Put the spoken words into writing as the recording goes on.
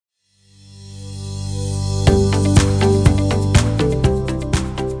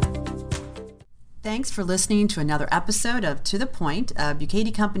Thanks for listening to another episode of To The Point, a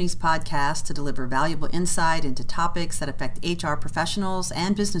Bukaty Companies podcast to deliver valuable insight into topics that affect HR professionals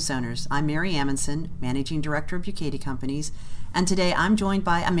and business owners. I'm Mary Amundson, Managing Director of Bukaty Companies, and today I'm joined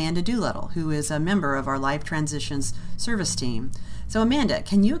by Amanda Doolittle, who is a member of our Life Transitions Service team. So Amanda,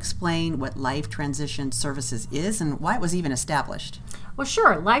 can you explain what Life Transition Services is and why it was even established? Well,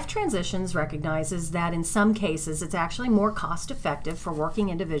 sure. Life Transitions recognizes that in some cases it's actually more cost-effective for working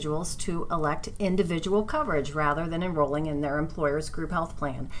individuals to elect individual coverage rather than enrolling in their employer's group health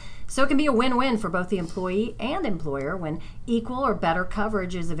plan. So it can be a win-win for both the employee and employer when equal or better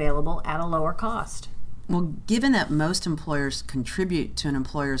coverage is available at a lower cost. Well, given that most employers contribute to an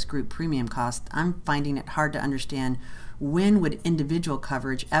employer's group premium cost, I'm finding it hard to understand when would individual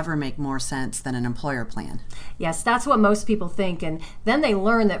coverage ever make more sense than an employer plan? Yes, that's what most people think, and then they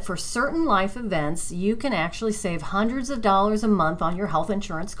learn that for certain life events, you can actually save hundreds of dollars a month on your health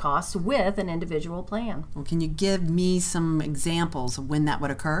insurance costs with an individual plan. Well, can you give me some examples of when that would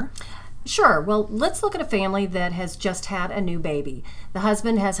occur? Sure. Well, let's look at a family that has just had a new baby. The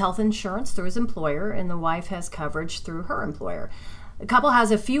husband has health insurance through his employer, and the wife has coverage through her employer. The couple has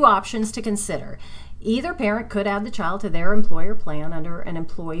a few options to consider. Either parent could add the child to their employer plan under an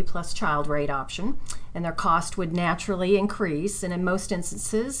employee plus child rate option, and their cost would naturally increase. And in most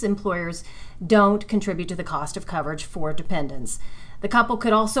instances, employers don't contribute to the cost of coverage for dependents. The couple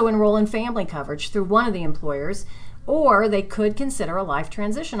could also enroll in family coverage through one of the employers, or they could consider a life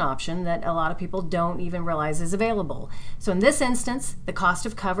transition option that a lot of people don't even realize is available. So in this instance, the cost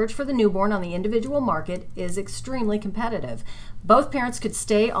of coverage for the newborn on the individual market is extremely competitive. Both parents could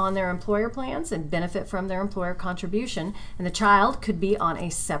stay on their employer plans and benefit from their employer contribution, and the child could be on a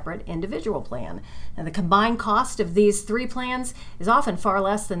separate individual plan. And the combined cost of these three plans is often far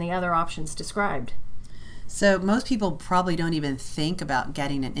less than the other options described. So most people probably don't even think about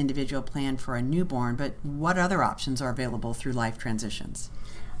getting an individual plan for a newborn, but what other options are available through Life Transitions?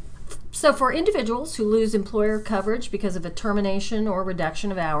 So for individuals who lose employer coverage because of a termination or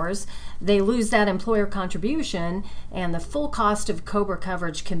reduction of hours, they lose that employer contribution, and the full cost of COBRA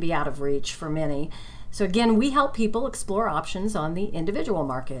coverage can be out of reach for many. So again, we help people explore options on the individual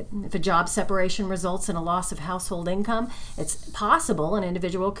market. If a job separation results in a loss of household income, it's possible an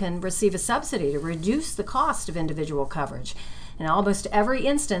individual can receive a subsidy to reduce the cost of individual coverage. In almost every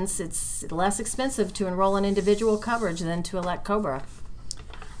instance, it's less expensive to enroll in individual coverage than to elect COBRA.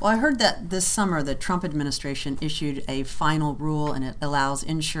 Well, I heard that this summer the Trump administration issued a final rule, and it allows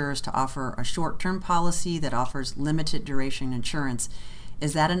insurers to offer a short-term policy that offers limited duration insurance.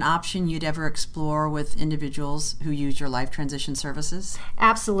 Is that an option you'd ever explore with individuals who use your Life Transition services?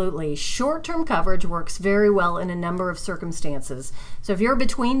 Absolutely. Short-term coverage works very well in a number of circumstances. So if you're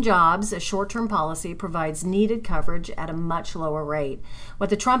between jobs, a short-term policy provides needed coverage at a much lower rate.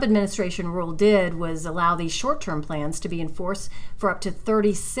 What the Trump administration rule did was allow these short-term plans to be enforced for up to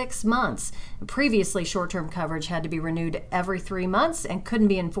 36 months. Previously, short-term coverage had to be renewed every 3 months and couldn't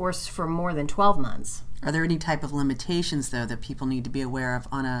be enforced for more than 12 months. Are there any type of limitations, though, that people need to be aware of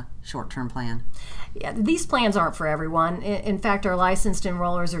on a short-term plan? Yeah, these plans aren't for everyone. In fact, our licensed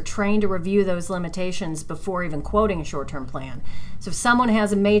enrollers are trained to review those limitations before even quoting a short-term plan. So if someone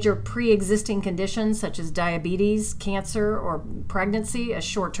has a major pre-existing condition such as diabetes, cancer, or pregnancy, a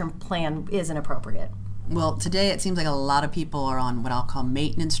short-term plan isn't appropriate. Well, today it seems like a lot of people are on what I'll call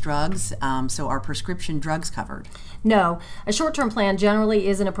maintenance drugs. So are prescription drugs covered? No, a short-term plan generally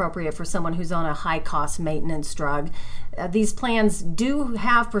isn't appropriate for someone who's on a high-cost maintenance drug. These plans do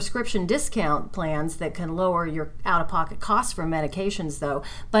have prescription discount plans that can lower your out-of-pocket costs for medications, though.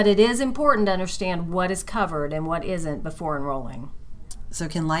 But it is important to understand what is covered and what isn't before enrolling. So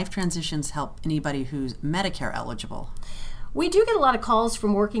can Life Transitions help anybody who's Medicare eligible? We do get a lot of calls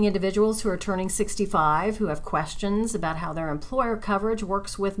from working individuals who are turning 65 who have questions about how their employer coverage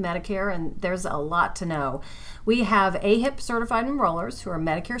works with Medicare, and there's a lot to know. We have AHIP certified enrollers who are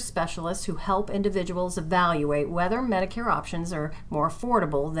Medicare specialists who help individuals evaluate whether Medicare options are more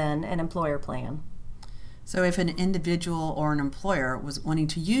affordable than an employer plan. So if an individual or an employer was wanting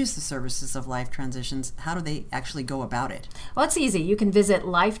to use the services of Life Transitions, how do they actually go about it? Well, it's easy. You can visit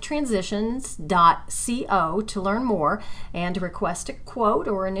lifetransitions.co to learn more and to request a quote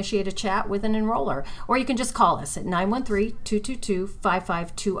or initiate a chat with an enroller. Or you can just call us at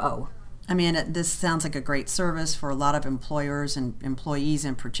 913-222-5520. I mean, this sounds like a great service for a lot of employers and employees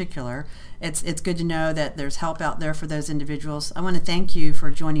in particular. It's good to know that there's help out there for those individuals. I want to thank you for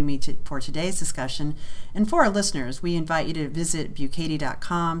joining me for today's discussion. And for our listeners, we invite you to visit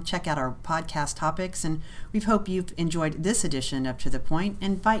bukaty.com, check out our podcast topics, and we hope you've enjoyed this edition of To The Point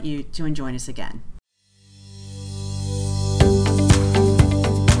and invite you to join us again.